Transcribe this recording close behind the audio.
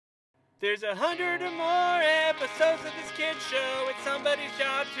There's 100 or more episodes of this kid's show. It's somebody's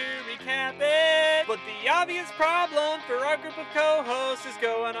job to recap it. But the obvious problem for our group of co-hosts is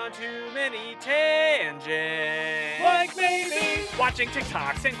going on too many tangents. Like maybe watching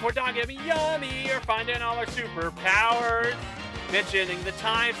TikToks and Cordogamy Yummy, or finding all our superpowers. Mentioning the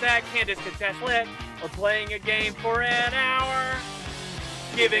times that Candace could test lit, or playing a game for an hour.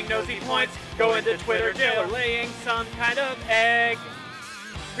 Giving nosy points, going to Twitter jail, or laying some kind of egg.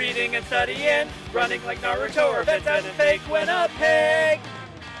 Reading and studying, running like Naruto, or bets and fake Winnipeg.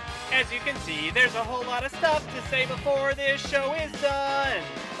 As you can see, there's a whole lot of stuff to say before this show is done.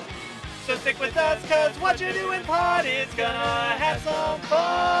 So stick with us, cause Whatcha Doin pod is gonna have some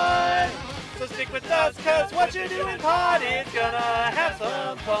fun. So stick with us, cause Whatcha Doin pod is gonna have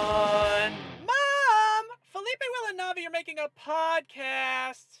some fun. Mom! Felipe, Will, and Navi are making a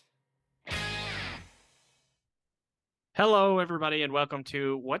podcast. Hello, everybody, and welcome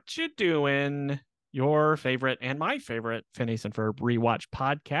to Whatcha Doin, your favorite and my favorite Phineas and Ferb rewatch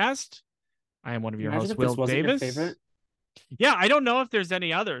podcast. I am one of your hosts, Will Davis. Your favorite? Yeah, I don't know if there's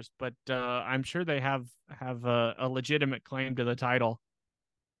any others, but I'm sure they have a legitimate claim to the title.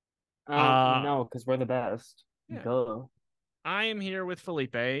 No, because we're the best. Yeah. Duh. I am here with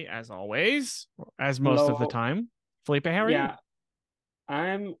Felipe, as always, as most of the time. Felipe, how are you? Yeah,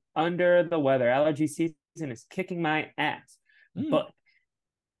 I'm under the weather. Allergy season is kicking my ass, but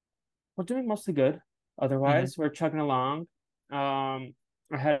we're doing mostly good. Otherwise, we're chugging along. I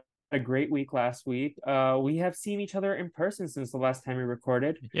had a great week last week. We have seen each other in person since the last time we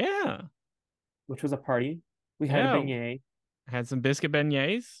recorded. Yeah, which was a party. We had a beignet. Had some biscuit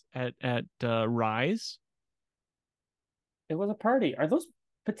beignets at Rise. It was a party. Are those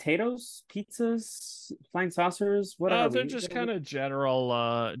potatoes, pizzas, flying saucers? What are they're just kind of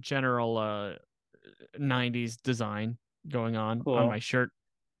general 90s design going on my shirt.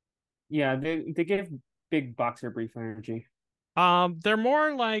 Yeah, they give big boxer brief energy. They're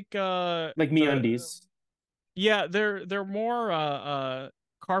more like MeUndies. Yeah, they're more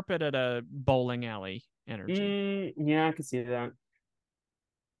carpet at a bowling alley energy. Yeah, I can see that.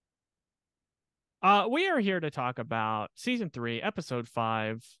 We are here to talk about season 3, episode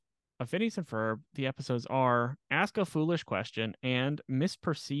 5 of Phineas and Ferb. The episodes are Ask a Foolish Question and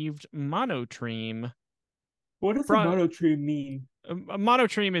Misperceived Monotreme. What does a monotreme mean? A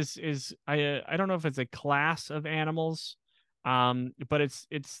monotreme is I don't know if it's a class of animals, but it's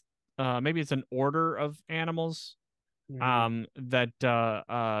maybe it's an order of animals, that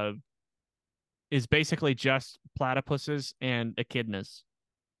is basically just platypuses and echidnas.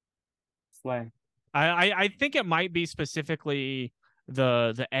 Slay. I think it might be specifically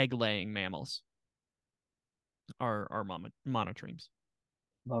the egg-laying mammals are monotremes.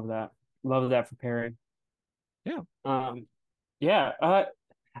 Love that for Perry. Yeah. I'm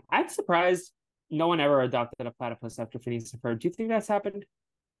surprised no one ever adopted a platypus after Phineas and Ferb. Do you think that's happened?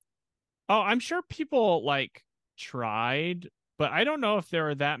 Oh, I'm sure people tried, but I don't know if there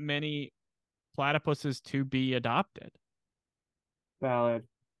are that many platypuses to be adopted. Valid.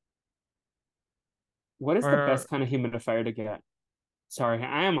 What is the best kind of humidifier to get? Sorry,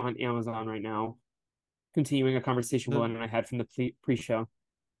 I am on Amazon right now, continuing a conversation Will and I had from the pre-show.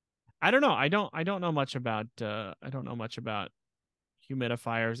 I don't know. I don't know much about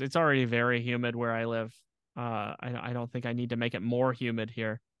humidifiers. It's already very humid where I live. I don't think I need to make it more humid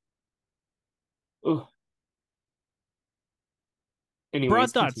here. Ooh. Anyways,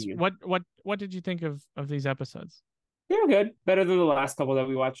 broad thoughts. What did you think of these episodes? They were good. Better than the last couple that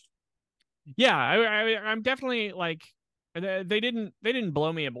we watched. Yeah, I'm definitely they didn't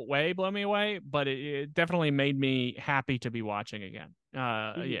blow me away, but it definitely made me happy to be watching again.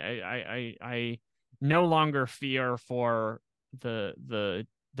 Yeah, I no longer fear for the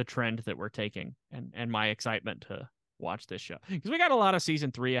trend that we're taking and my excitement to watch this show, because we got a lot of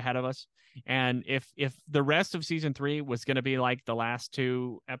season 3 ahead of us, and if the rest of season 3 was going to be like the last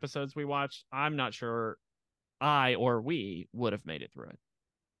 2 episodes we watched, I'm not sure I or we would have made it through it.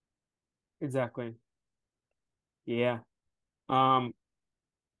 Exactly. Yeah. Yeah,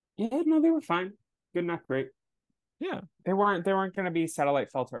 no, they were fine. Good enough, great. Yeah. They weren't gonna be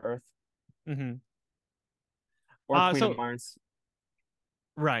satellite fell to Earth. Mm-hmm. Or Queen of Mars.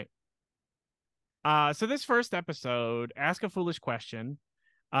 Right. So this first episode, Ask a Foolish Question.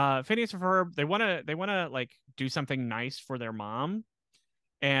 Phineas and Ferb, they wanna do something nice for their mom,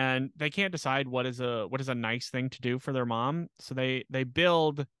 and they can't decide what is a nice thing to do for their mom. So they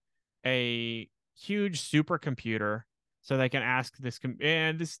build a huge supercomputer so they can ask this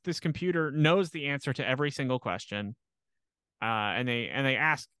computer knows the answer to every single question, and they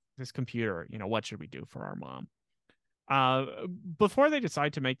ask this computer, what should we do for our mom? Before they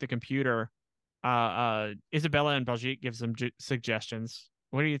decide to make the computer, Isabella and Baljeet give some suggestions.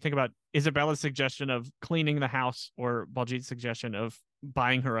 What do you think about Isabella's suggestion of cleaning the house, or Baljeet's suggestion of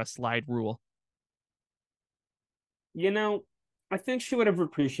buying her a slide rule? I think she would have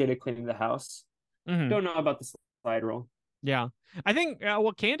appreciated cleaning the house. Don't know about the slide rule. Yeah, I think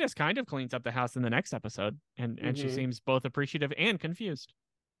Candace kind of cleans up the house in the next episode, and she seems both appreciative and confused.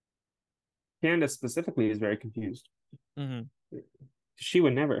 Candace specifically is very confused. She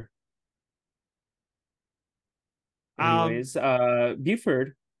would never. Anyways,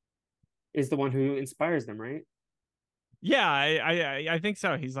 Buford is the one who inspires them, right? Yeah, I think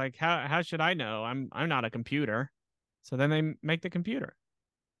so. He's like, how should I know? I'm not a computer. So then they make the computer.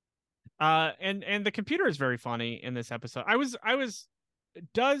 And the computer is very funny in this episode.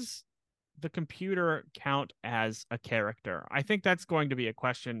 Does the computer count as a character? I think that's going to be a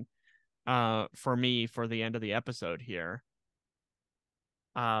question for me for the end of the episode here.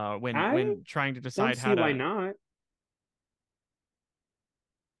 When trying to decide how to, why not?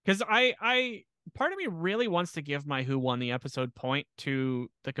 Because I part of me really wants to give my who won the episode point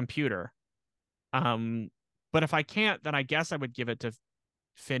to the computer. But if I can't, then I guess I would give it to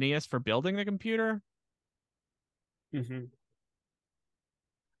Phineas for building the computer.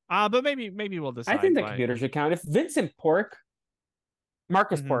 But maybe we'll decide. I think the computer should count. If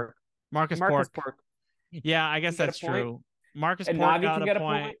Marcus Pork. Yeah, I guess that's true. Marcus and Pork Navi got can a get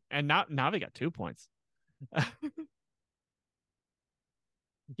point, a point, and Navi got 2 points.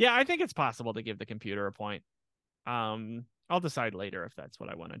 Yeah, I think it's possible to give the computer a point. I'll decide later if that's what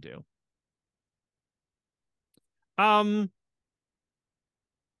I want to do.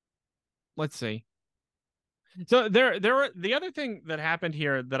 Let's see. So there were the other thing that happened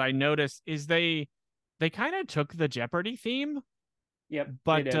here that I noticed is they kind of took the Jeopardy theme. Yep.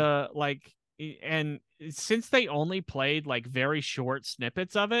 But and since they only played like very short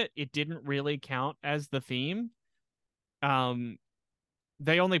snippets of it, it didn't really count as the theme.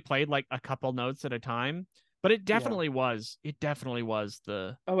 They only played like a couple notes at a time, but it definitely was. It definitely was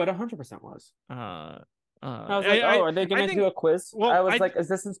the. Oh, it 100% was. I was like, are they going to do a quiz? Well, I was like, is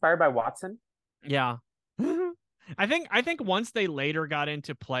this inspired by Watson? Yeah. I think once they later got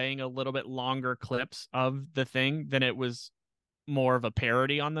into playing a little bit longer clips of the thing, then it was more of a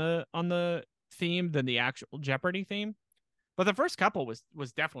parody on the theme than the actual Jeopardy theme. But the first couple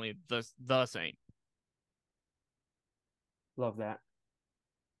was definitely the same. Love that.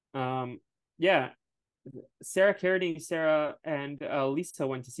 Yeah. Sarah Carradine, Sarah, and Lisa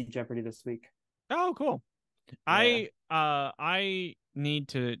went to see Jeopardy this week. Oh, cool. Yeah. I need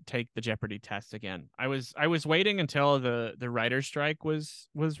to take the Jeopardy test again. I was waiting until the writer's strike was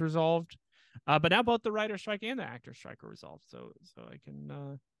resolved. But now both the writer's strike and the actor's strike are resolved. So I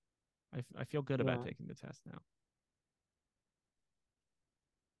can I feel good about taking the test now.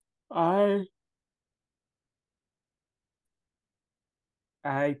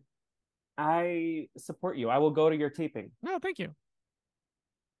 I support you. I will go to your taping. No, thank you.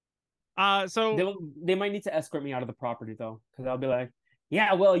 So they might need to escort me out of the property though, because I'll be like,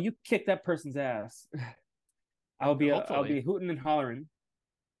 yeah, well, you kicked that person's ass. I'll be hooting and hollering.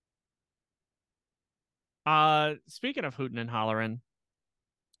 Speaking of hooting and hollering,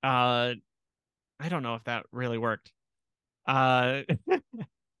 I don't know if that really worked. So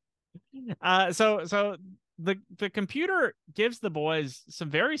the computer gives the boys some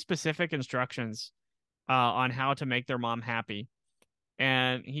very specific instructions on how to make their mom happy.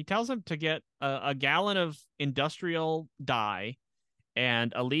 And he tells them to get a gallon of industrial dye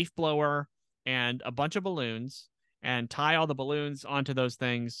and a leaf blower and a bunch of balloons and tie all the balloons onto those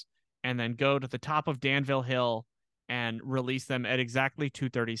things and then go to the top of Danville Hill and release them at exactly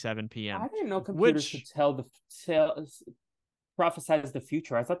 2:37 p.m. I didn't know computers could prophesize the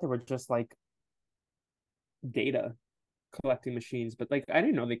future. I thought they were just like data collecting machines, but like I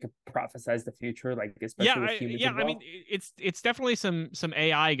didn't know they could prophesize the future, like especially with humans involved. I mean it's definitely some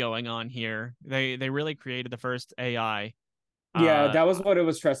AI going on here. They really created the first AI. Yeah, that was what it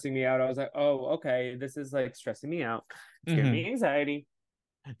was stressing me out. I was like, oh, okay, this is like stressing me out. It's giving me anxiety.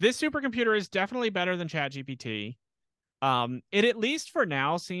 This supercomputer is definitely better than ChatGPT. It at least for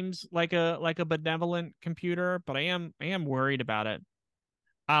now seems like a benevolent computer, but I am worried about it.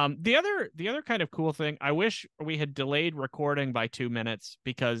 The other kind of cool thing, I wish we had delayed recording by 2 minutes,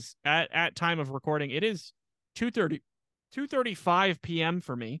 because at time of recording it is 2:35 p.m.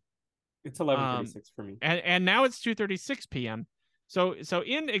 for me. It's 11:36 for me. And now it's 2:36 p.m. So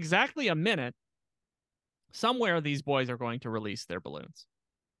in exactly a minute, somewhere these boys are going to release their balloons.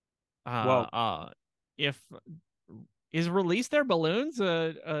 If is release their balloons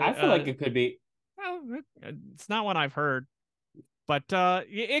I feel like it could be. It's not one I've heard, but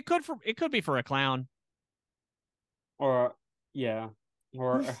it could be for a clown. Or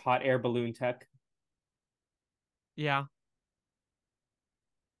or a hot air balloon tech. Yeah.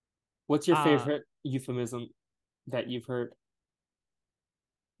 What's your favorite euphemism that you've heard?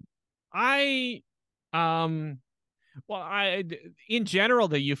 I well, in general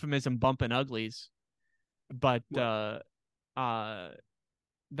the euphemism bumping uglies, but that's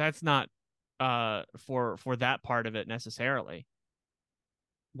not for that part of it necessarily.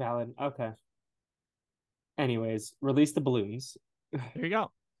 Valid. Okay. Anyways, release the balloons. There you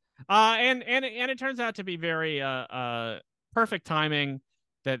go. And it turns out to be very perfect timing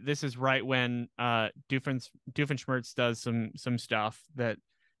that this is right when Doofenshmirtz does some stuff that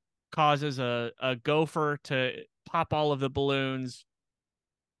causes a gopher to pop all of the balloons.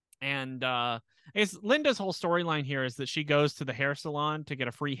 And I guess Linda's whole storyline here is that she goes to the hair salon to get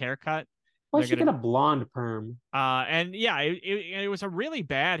a free haircut. Why she get a blonde perm? And yeah, it was a really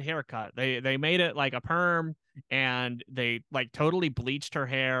bad haircut. They made it like a perm, and they like totally bleached her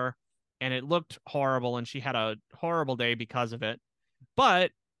hair, and it looked horrible, and she had a horrible day because of it.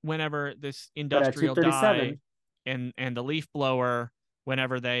 But whenever this industrial dye and the leaf blower,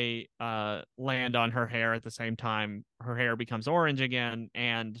 whenever they land on her hair at the same time, her hair becomes orange again,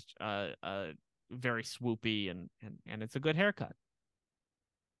 and very swoopy, and it's a good haircut.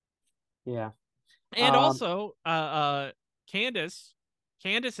 Yeah. And also, Candace's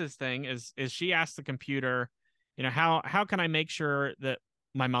thing is she asks the computer, how can I make sure that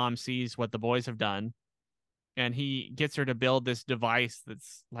my mom sees what the boys have done? And he gets her to build this device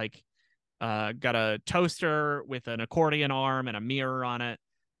that's like got a toaster with an accordion arm and a mirror on it,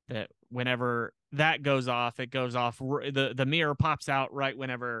 that whenever that goes off, it goes off. The mirror pops out right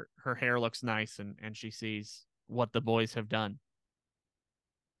whenever her hair looks nice and she sees what the boys have done.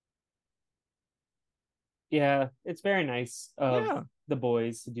 Yeah, it's very nice of the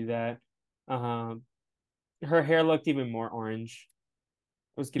boys to do that. Her hair looked even more orange.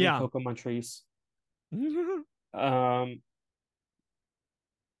 It was giving Coco Montrese. It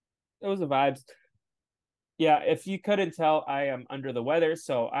was the vibes. Yeah, if you couldn't tell, I am under the weather,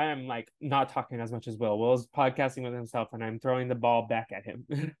 so I am like not talking as much as Will. Will's podcasting with himself, and I'm throwing the ball back at him.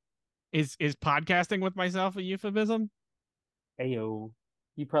 Is podcasting with myself a euphemism? Ayo,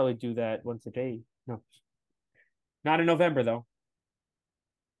 you probably do that once a day. No. Not in November though.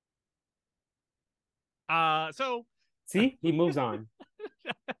 So see, he moves on.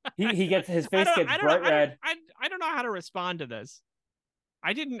 he gets his face gets bright red. I don't know how to respond to this.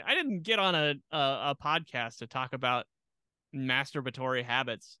 I didn't get on a podcast to talk about masturbatory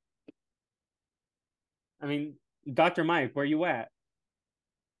habits. I mean, Dr. Mike, where you at?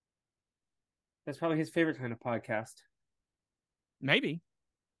 That's probably his favorite kind of podcast. Maybe.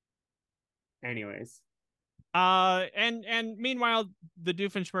 Anyways. And meanwhile, the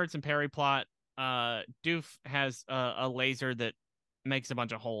Doofenshmirtz and Perry plot, Doof has a laser that makes a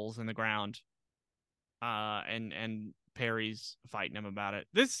bunch of holes in the ground. And Perry's fighting him about it.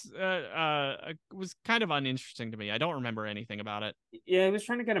 This was kind of uninteresting to me. I don't remember anything about it. Yeah, he was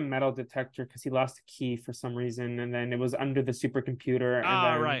trying to get a metal detector because he lost a key for some reason, and then it was under the supercomputer, and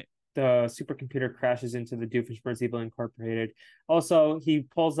then right. The supercomputer crashes into the Doofenshmirtz Evil Incorporated. Also, he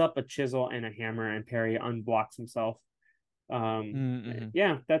pulls up a chisel and a hammer, and Perry unblocks himself.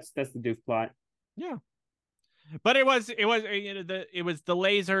 Yeah, that's the Doof plot. Yeah, but it was the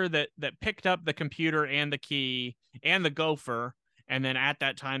laser that picked up the computer and the key and the gopher, and then at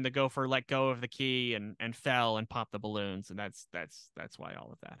that time the gopher let go of the key and fell and popped the balloons, and that's why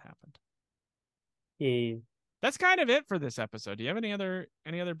all of that happened. Yeah. That's kind of it for this episode. Do you have any other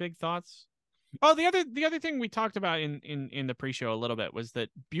big thoughts? Oh, the other thing we talked about in the pre-show a little bit was that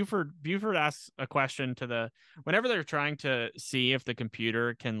Buford asks a question to whenever they're trying to see if the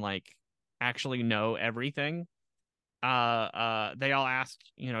computer can like actually know everything. They all ask,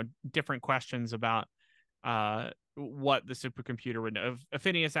 different questions about what the supercomputer would know.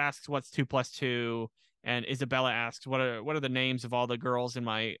 Phineas asks what's 2 + 2, and Isabella asks what are the names of all the girls in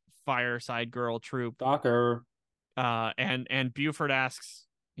my Fireside Girl troupe. Stalker. And Buford asks,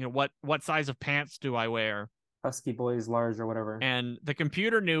 what size of pants do I wear? Husky boys large or whatever. And the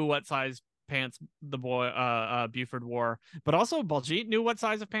computer knew what size pants the boy Buford wore, but also Baljeet knew what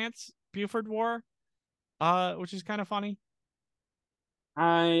size of pants Buford wore, which is kind of funny.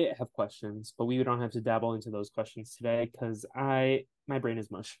 I have questions, but we don't have to dabble into those questions today because my brain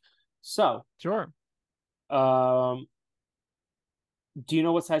is mush. So sure. Do you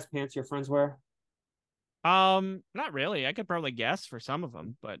know what size pants your friends wear? Not really. I could probably guess for some of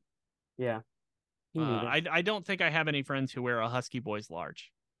them, but yeah. I don't think I have any friends who wear a Husky Boys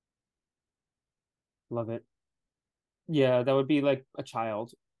large. Love it. Yeah, that would be like a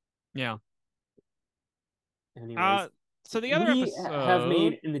child. Yeah. Anyways, So the other we have episode.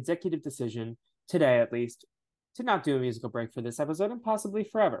 made an executive decision today, at least, to not do a musical break for this episode and possibly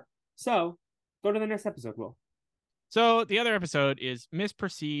forever. So, go to the next episode, Will. So the other episode is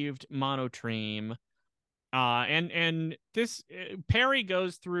Misperceived Monotreme. And this Perry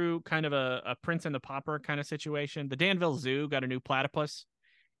goes through kind of a Prince and the Pauper kind of situation. The Danville Zoo got a new platypus,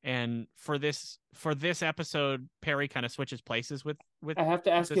 and for this episode, Perry kind of switches places with I have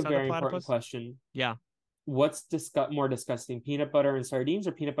to ask you this a other very important platypus. question. Yeah. What's more disgusting, peanut butter and sardines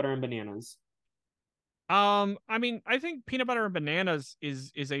or peanut butter and bananas? I mean, I think peanut butter and bananas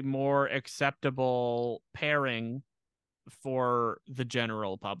is a more acceptable pairing for the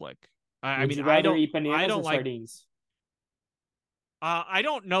general public. I Would mean, you rather eat I bananas or don't like. sardines? I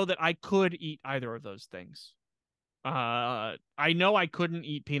don't know that I could eat either of those things. I know I couldn't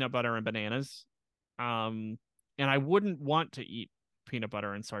eat peanut butter and bananas. And I wouldn't want to eat peanut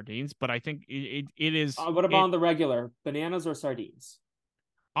butter and sardines, but I think it is What about on the regular? Bananas or sardines?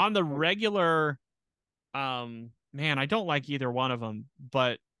 on the regular. Man, I don't like either one of them,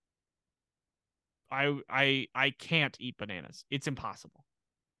 but I can't eat bananas. It's impossible.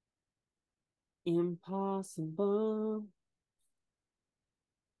 Impossible.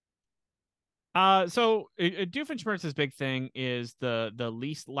 So Doofenshmirtz's big thing is the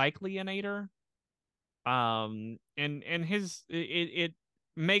least likely-inator. And his it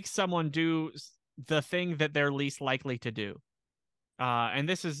makes someone do the thing that they're least likely to do. And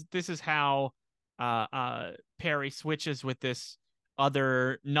this is how Perry switches with this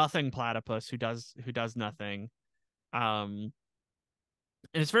other nothing platypus who does nothing. And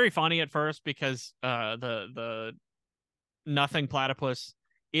it's very funny at first because the nothing platypus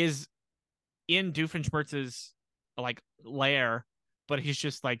is in Doofenshmirtz's like lair, but he's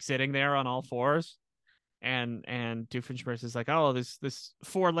just like sitting there on all fours. And Doofenshmirtz is like, oh, this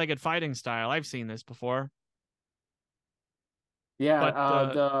four-legged fighting style. I've seen this before. Yeah,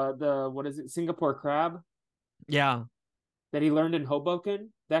 But the what is it, Singapore crab yeah. that he learned in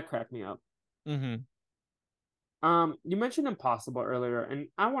Hoboken? That cracked me up. Mm-hmm. You mentioned Impossible earlier, and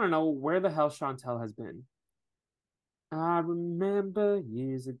I want to know where the hell Chantel has been. I remember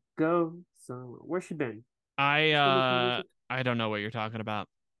years ago. So where's she been? I don't know what you're talking about.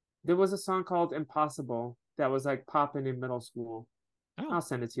 There was a song called Impossible that was like popping in middle school. Oh, I'll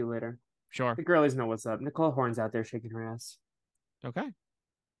send it to you later. sure. The girlies know what's up. Nicole Horn's out there shaking her ass. Okay.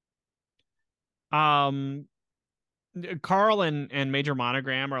 Um, Carl and Major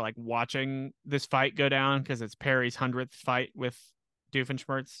Monogram are like watching this fight go down because it's Perry's 100th fight with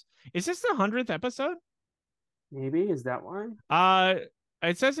Doofenshmirtz. Is this the 100th episode? Maybe, is that why?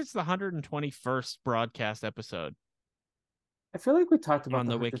 It says it's the 121st broadcast episode I feel like we talked about on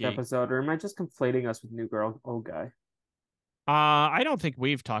the the 100th wiki. episode, or am I just conflating us with New Girl, old guy? I don't think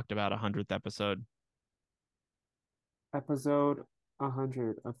we've talked about a 100th episode. Episode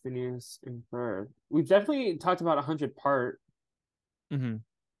 100 of Phineas and Ferb. We've definitely talked about 100 part. Mm-hmm.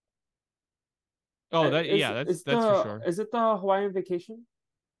 Oh, that's for sure. Is it the Hawaiian Vacation?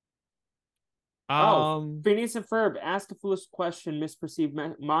 Um, Phineas and Ferb ask a foolish question. Misperceived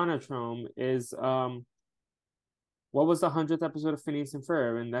Monotreme is what was the 100th episode of Phineas and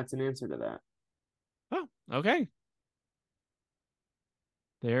Ferb? And that's an answer to that. oh, okay.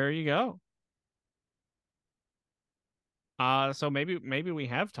 There you go. So maybe we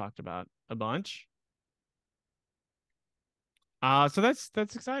have talked about a bunch. So that's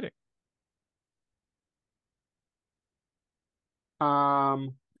exciting.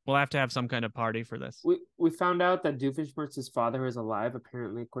 We'll have to have some kind of party for this. We found out that Doofenshmirtz's father is alive,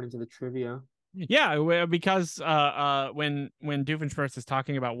 apparently, according to the trivia. Yeah, because when Doofenshmirtz is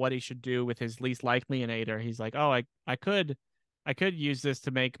talking about what he should do with his least likely-inator, he's like, oh, I could use this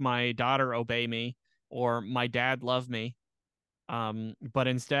to make my daughter obey me or my dad love me. But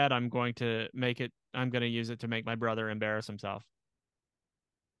instead I'm going to use it to make my brother embarrass himself.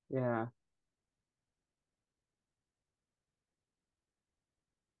 Yeah.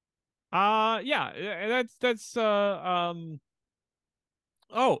 Yeah, that's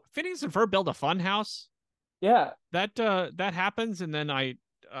oh, Phineas and Ferb build a fun house. Yeah. That happens, and then I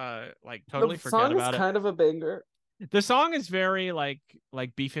like totally forget about it. The song is kind of a banger. The song is very like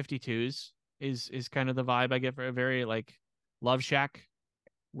B-52s is kind of the vibe I get, for a very like Love Shack,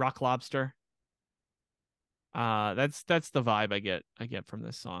 Rock Lobster. That's the vibe I get from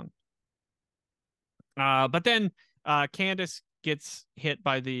this song. But then Candace gets hit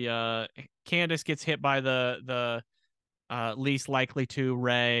by the least likely to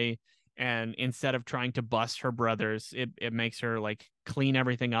Ray, and instead of trying to bust her brothers, it makes her like clean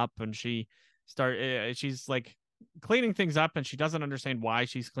everything up, and she she's like cleaning things up, and she doesn't understand why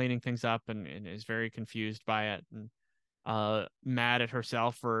she's cleaning things up, and is very confused by it, and mad at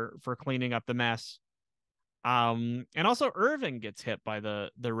herself for cleaning up the mess. And also Irving gets hit by the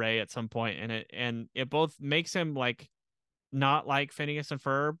ray at some point, and it both makes him like not like Phineas and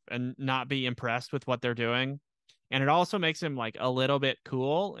Ferb and not be impressed with what they're doing, and it also makes him like a little bit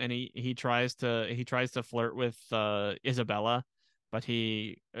cool, and he tries to flirt with Isabella, but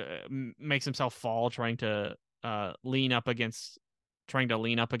he makes himself fall trying to lean up against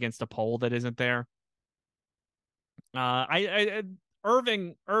a pole that isn't there. I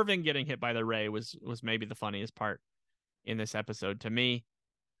Irving getting hit by the ray was maybe the funniest part in this episode to me.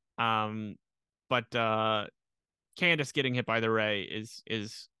 But Candace getting hit by the ray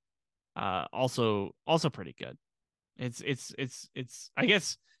is also pretty good. It's I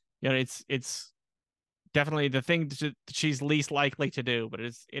guess, you know, it's definitely the thing she's least likely to do, but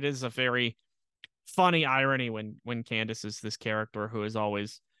it is a very funny irony when Candace is this character who is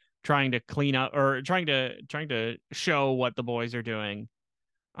always trying to clean up or trying to show what the boys are doing,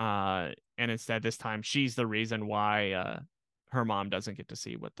 and instead this time she's the reason why her mom doesn't get to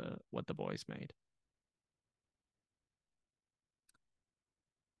see what the boys made.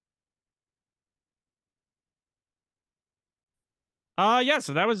 Yeah,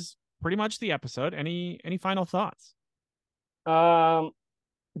 so that was pretty much the episode. Any final thoughts?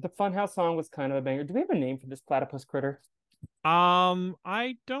 The Funhouse song was kind of a banger. Do we have a name for this platypus critter?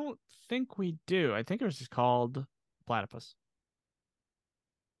 I don't think we do. I think it was just called Platypus.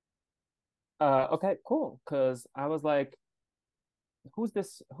 Okay, cool. Because I was like, who's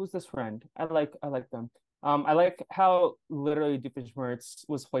this friend? I like them. I like how literally Doofenshmirtz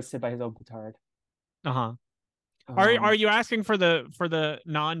was hoisted by his own petard. Uh-huh. Are you asking for the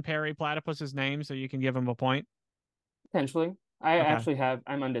non-Perry platypus's name so you can give him a point? Potentially.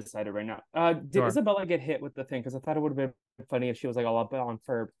 I'm undecided right now. Did Isabella get hit with the thing? Because I thought it would have been funny if she was like all up on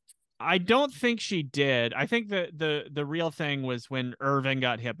Ferb. I don't think she did. I think the real thing was when Irving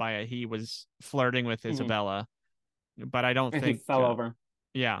got hit by it, he was flirting with Isabella. But I don't think he fell over.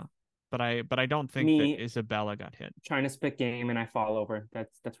 Yeah. But I don't think that Isabella got hit. Trying to spit game and I fall over.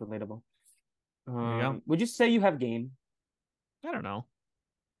 That's relatable. There you go. Would you say you have game? I don't know.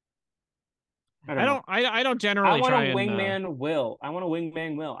 I don't generally. I want a wingman Will. I want a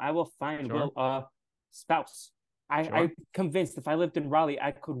wingman Will. I will find Will a spouse. I'm convinced if I lived in Raleigh,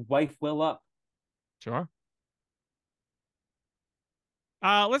 I could wife Will up. Sure.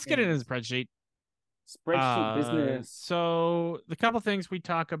 Let's get into the spreadsheet. Spreadsheet business. So the couple things we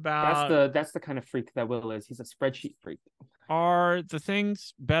talk about. That's the kind of freak that Will is. He's a spreadsheet freak. Are the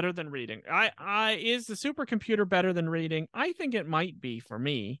things better than reading? Is the supercomputer better than reading? I think it might be for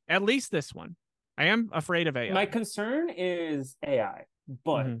me. At least this one. I am afraid of AI. My concern is AI,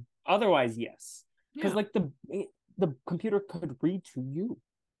 but otherwise, yes. Because like the computer could read to you.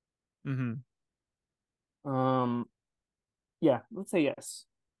 Yeah, let's say yes.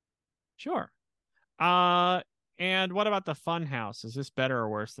 Sure. And what about the Funhouse? Is this better or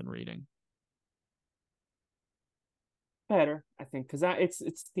worse than reading? Better, I think, because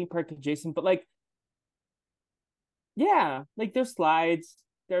it's theme park adjacent, but like, yeah, like there's slides,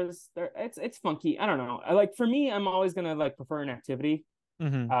 it's funky. I don't know. For me, I'm always gonna like prefer an activity.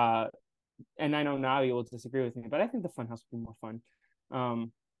 And I know now you will disagree with me, but I think the Funhouse would be more fun.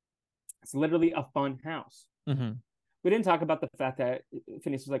 It's literally a fun house. We didn't talk about the fact that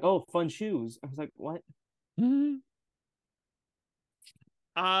Phineas was like, "Oh, fun shoes." I was like, "What?"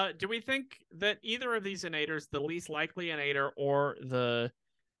 Do we think that either of these innators, the least likely innator or the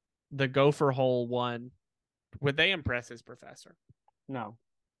gopher hole one, would they impress his professor? No.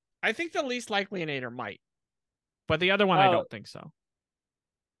 I think the least likely innator might, but the other one I don't think so.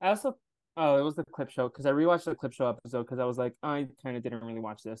 I also, it was the clip show, because I rewatched the clip show episode because I was like, I kind of didn't really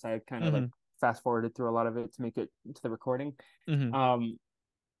watch this. I kind of like fast forwarded through a lot of it to make it to the recording.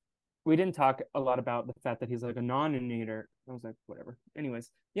 We didn't talk a lot about the fact that he's like a non-innator. I was like, whatever.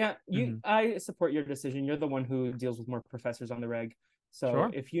 Anyways, yeah, I support your decision. You're the one who deals with more professors on the reg. So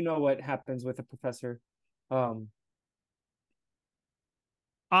if you know what happens with a professor,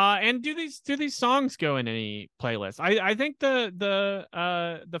 and do these songs go in any playlist? I think the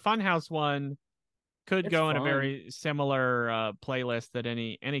Funhouse one could go in a very similar playlist that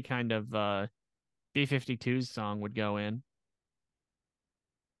any kind of B-52's song would go in.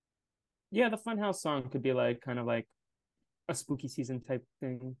 Yeah, the Funhouse song could be like kind of like a spooky season type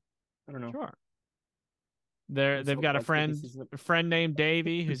thing. I don't know. Sure. They've got a friend named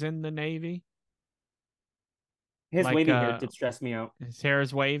Davey who's in the Navy. His wavy hair did stress me out. His hair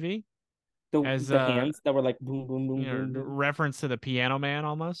is wavy. The hands that were like boom, boom, boom, boom, boom. Reference to the Piano Man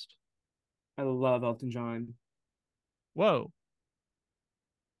almost. I love Elton John. Whoa.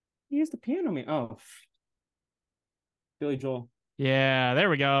 He used the piano man. Oh, Billy Joel. Yeah, there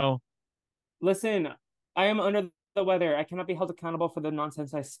we go. Listen, I am under the weather. I cannot be held accountable for the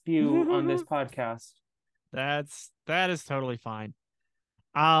nonsense I spew on this podcast. That is totally fine.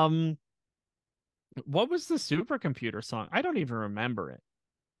 Um, what was the supercomputer song? I don't even remember it.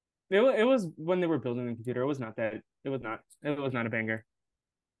 It was when they were building the computer. It was not that. It was not. It was not a banger.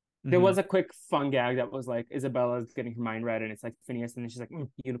 There Mhm. was a quick fun gag that was like Isabella's getting her mind read, and it's like Phineas, and then she's like,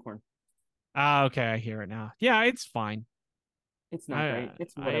 unicorn. Ah, okay, I hear it now. Yeah, it's fine. It's not great. I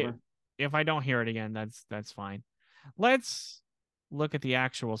It's I whatever. if I don't hear it again, that's fine. Let's look at the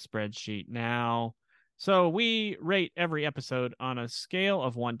actual spreadsheet now. So we rate every episode on a scale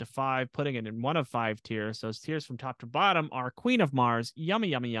of 1 to 5, putting it in one of 5 tiers. Those tiers from top to bottom are Queen of Mars, Yummy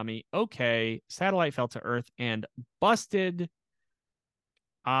Yummy Yummy, Okay, Satellite Fell to Earth, and Busted.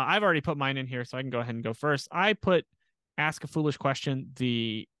 I've already put mine in here, so I can go ahead and go first. I put Ask a Foolish Question,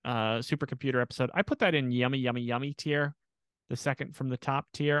 the supercomputer episode. I put that in Yummy Yummy Yummy tier, the second from the top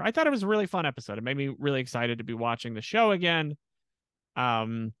tier. I thought it was a really fun episode. It made me really excited to be watching the show again.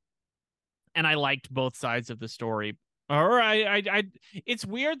 And I liked both sides of the story. It's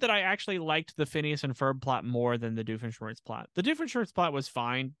weird that I actually liked the Phineas and Ferb plot more than the Doofenshmirtz plot. The Doofenshmirtz plot was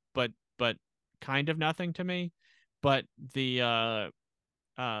fine, but kind of nothing to me. But the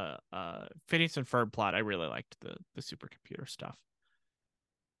Phineas and Ferb plot, I really liked the supercomputer stuff.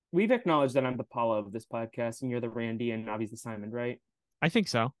 We've acknowledged that I'm the Paula of this podcast, and you're the Randy, and Navi's the Simon, right? I think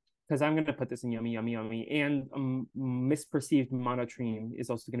so. Because I'm gonna put this in Yummy Yummy Yummy, and Misperceived Monotreme is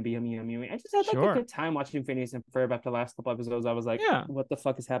also gonna be Yummy Yummy Yummy. I just had like Sure. a good time watching Phineas and Ferb after the last couple episodes. I was like, Yeah. what the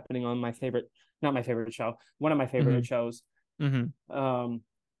fuck is happening on my favorite, not my favorite show, one of my favorite shows. Mm-hmm.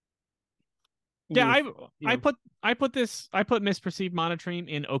 You, I put Misperceived Monotreme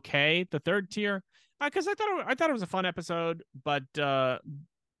in okay, the third tier, because I thought it was a fun episode, but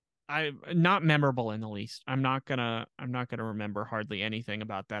I not memorable in the least. I'm not gonna remember hardly anything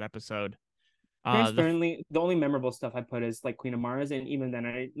about that episode. Transparently, the only memorable stuff I put is like Queen of Mars, and even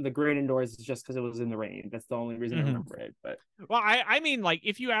then, the Great Indoors is just because it was in the rain. That's the only reason I remember it. But well, I mean, like,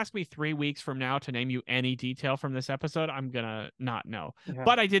 if you ask me 3 weeks from now to name you any detail from this episode, I'm gonna not know. yeah.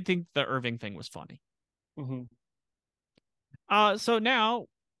 But I did think the Irving thing was funny. So now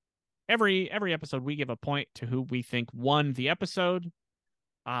every episode we give a point to who we think won the episode.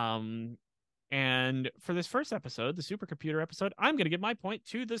 And for this first episode, the supercomputer episode, I'm gonna give my point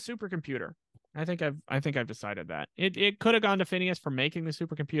to the supercomputer. I think I've decided that. It could have gone to Phineas for making the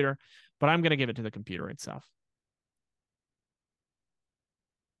supercomputer, but I'm gonna give it to the computer itself.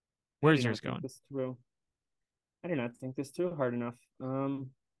 Where's yours going? I did not think this through hard enough. I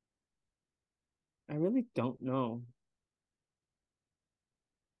really don't know.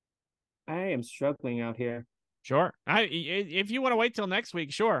 I am struggling out here. Sure. If you want to wait till next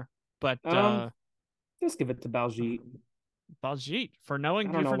week, sure. But just give it to Baljeet. Baljeet for knowing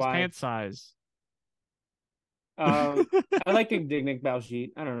I don't know different why. pant size. I like indignant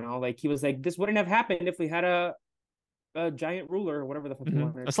Baljeet. I don't know. Like he was like, this wouldn't have happened if we had a giant ruler or whatever the fuck you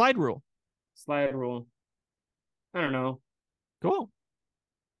wanted. A slide rule. Slide rule. I don't know. Cool.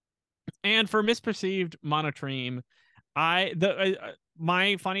 And for Misperceived Monotreme,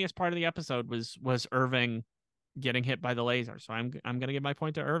 my funniest part of the episode was Irving getting hit by the laser. So I'm gonna give my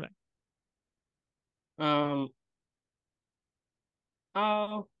point to Irving.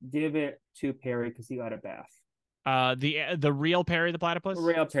 I'll give it to Perry because he got a bath. The real Perry the Platypus? The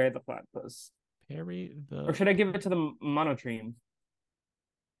real Perry the Platypus. Perry the... Or should I give it to the Monotreme?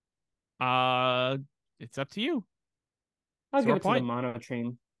 It's up to you. I'll give it to the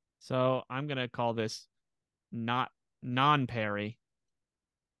Monotreme. So I'm gonna call this not non-Perry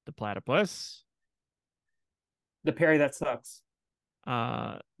the Platypus. The Perry that sucks.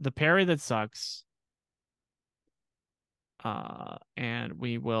 The Perry that sucks. And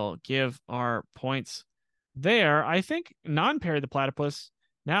we will give our points there. I think non-Perry the Platypus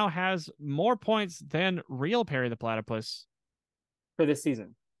now has more points than real Perry the Platypus for this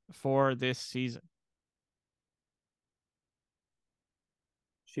season.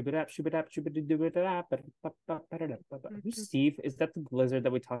 Who's Steve? Is that the lizard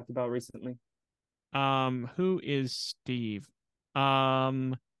that we talked about recently? Who is Steve?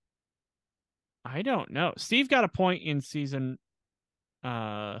 I don't know. Steve got a point in season 2,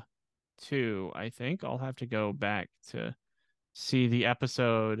 I think. I'll have to go back to see the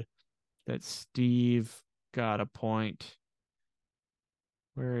episode that Steve got a point.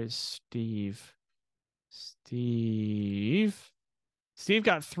 Where is Steve? Steve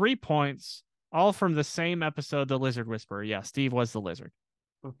got 3 points, all from the same episode, The Lizard Whisperer. Yeah, Steve was the lizard.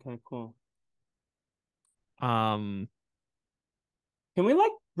 Okay, cool. Um, Can we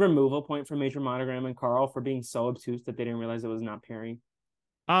like remove a point from Major Monogram and Carl for being so obtuse that they didn't realize it was not Perry?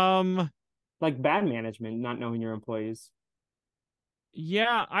 Like bad management, not knowing your employees.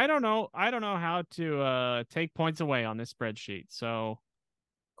 Yeah, I don't know. I don't know how to take points away on this spreadsheet. So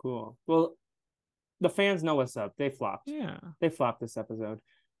Cool. Well, the fans know what's up. They flopped. yeah. They flopped this episode.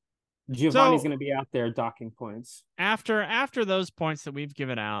 Giovanni's So going to be out there docking points. after those points that we've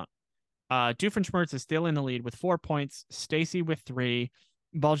given out, Doofenshmirtz is still in the lead with 4 points. Stacy with 3.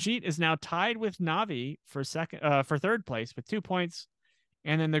 Baljeet is now tied with Navi for third place with 2 points,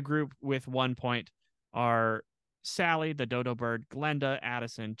 and then the group with 1 point are Sally, the Dodo Bird, Glenda,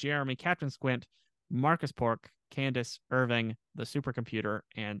 Addison, Jeremy, Captain Squint, Marcus Pork, Candace, Irving, the supercomputer,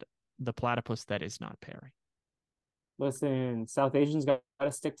 and the platypus that is not Perry. Listen, South Asians got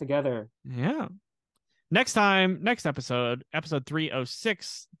to stick together. Yeah. Next episode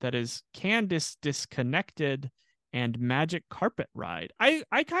 306, that is Candace Disconnected and Magic Carpet Ride. I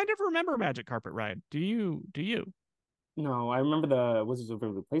kind of remember Magic Carpet Ride. Do you? No, I remember the Wizards of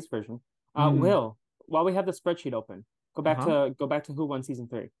Waverly Place version. Will, while we have the spreadsheet open, go back to who won season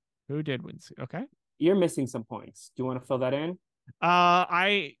 3. Who did win? Okay. You're missing some points. Do you want to fill that in?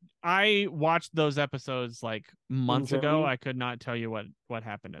 I watched those episodes like months ago. I could not tell you what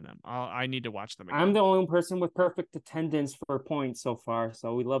happened in them. I need to watch them again. I'm the only person with perfect attendance for points so far,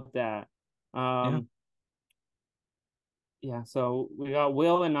 so we love that. Yeah, so we got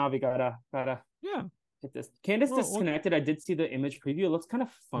Will and Navi gotta hit this. Candace Disconnected. I did see the image preview. It looks kind of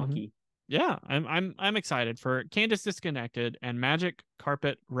funky. Yeah, I'm excited for Candace Disconnected and Magic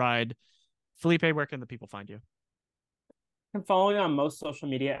Carpet Ride. Felipe, where can the people find you? You can follow me on most social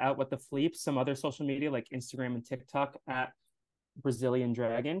media at What the Fleep, some other social media like Instagram and TikTok at Brazilian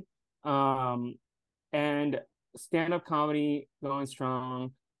Dragon. And stand-up comedy going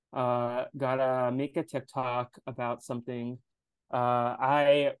strong. Gotta make a TikTok about something.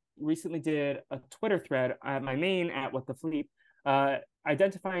 I recently did a Twitter thread at my main at What the Fleep,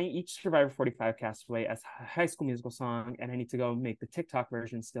 identifying each Survivor 45 castaway as a High School Musical song, and I need to go make the TikTok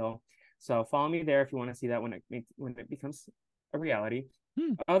version still. So follow me there if you want to see that when it becomes a reality.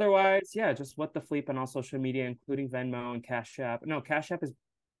 Otherwise, yeah, just What the Fleep on all social media, including Venmo and Cash App. No, Cash App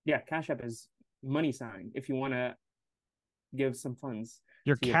is money sign if you want to give some funds.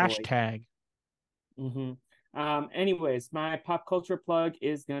 Your cash tag. Anyways, my pop culture plug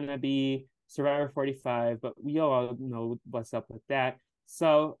is gonna be Survivor 45, but we all know what's up with that.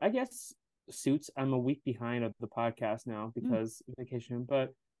 So I guess Suits. I'm a week behind of the podcast now because of vacation,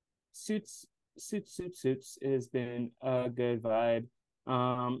 but Suits has been a good vibe.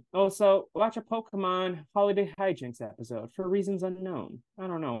 Also watch a Pokemon Holiday Hijinks episode for reasons unknown. I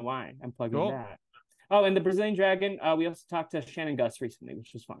don't know why I'm plugging that. Oh, and the Brazilian Dragon, we also talked to Shannon Gus recently,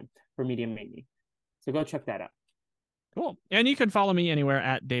 which was fun for Medium Made Me. So go check that out. Cool. And you can follow me anywhere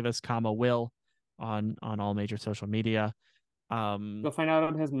at Davis, Will on all major social media. Go find out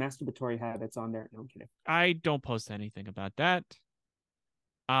about his masturbatory habits on there. No, I'm kidding. I don't post anything about that.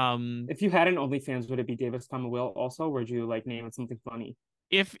 If you had an OnlyFans, would it be Davis, Will also, or would you like name it something funny?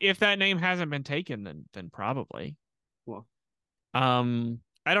 If that name hasn't been taken, then probably. Cool.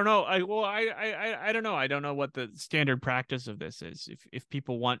 I don't know. I don't know. I don't know what the standard practice of this is. If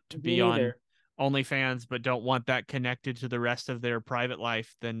people want to be on OnlyFans but don't want that connected to the rest of their private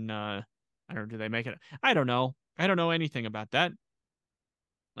life, then I don't know. Do they make it? I don't know. I don't know anything about that.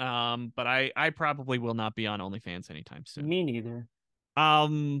 But I probably will not be on OnlyFans anytime soon. Me neither.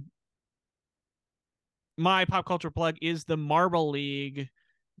 My pop culture plug is the Marble League.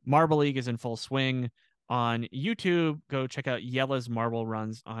 Marble League is in full swing on YouTube. Go check out Yella's Marble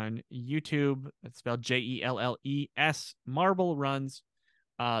Runs on YouTube. It's spelled JELLES. Marble Runs.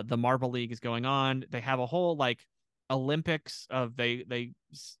 The Marble League is going on. They have a whole like Olympics of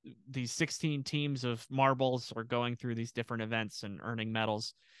these 16 teams of marbles are going through these different events and earning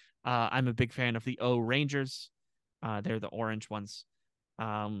medals. I'm a big fan of the O Rangers. They're the orange ones.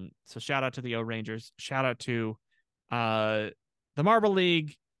 So shout out to the O Rangers. Shout out to the Marble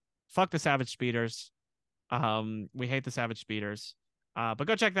League. Fuck the Savage Speeders. We hate the Savage Speeders. But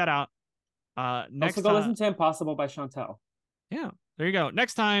go check that out. Next also go listen to Impossible by Chantel. Yeah, there you go.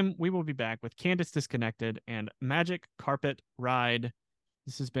 Next time we will be back with Candace Disconnected and Magic Carpet Ride.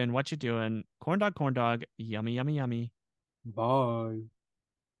 This has been What You Doing? Corn dog, yummy, yummy, yummy. Bye.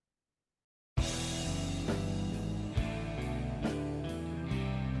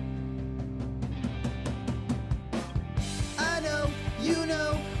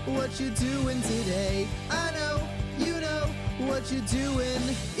 What you doing today? I know, you know what you doing.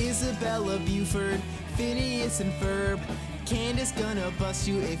 Isabella Buford, Phineas and Ferb. Candace gonna bust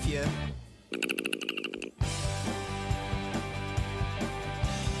you if you